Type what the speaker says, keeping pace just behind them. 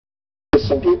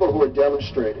some people who were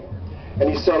demonstrating.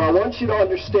 And he said, I want you to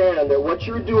understand that what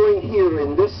you're doing here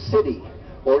in this city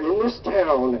or in this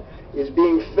town is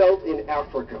being felt in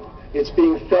Africa. It's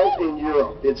being felt in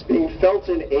Europe. It's being felt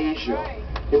in Asia.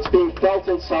 It's being felt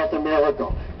in South America.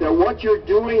 That what you're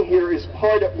doing here is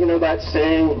part of, you know, that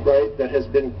saying, right, that has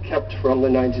been kept from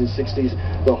the 1960s,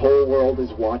 the whole world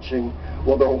is watching.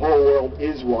 Well, the whole world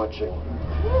is watching.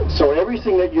 So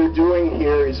everything that you're doing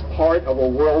here is part of a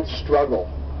world struggle.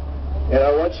 And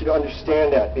I want you to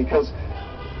understand that, because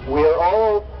we are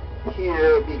all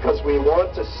here because we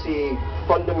want to see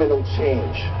fundamental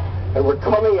change. And we're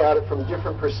coming at it from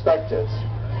different perspectives,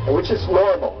 and which is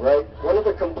normal, right? One of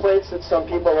the complaints that some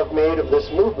people have made of this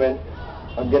movement,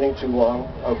 I'm getting too long,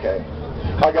 okay,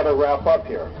 I gotta wrap up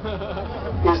here,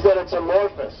 is that it's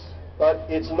amorphous. But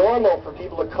it's normal for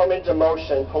people to come into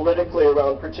motion politically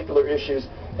around particular issues,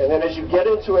 and then as you get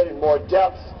into it in more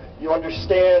depth, you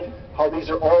understand how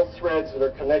these are all threads that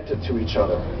are connected to each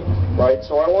other, right?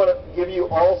 So I want to give you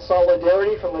all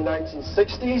solidarity from the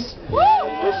 1960s,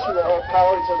 and wish you all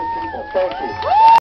power to the people. Thank you.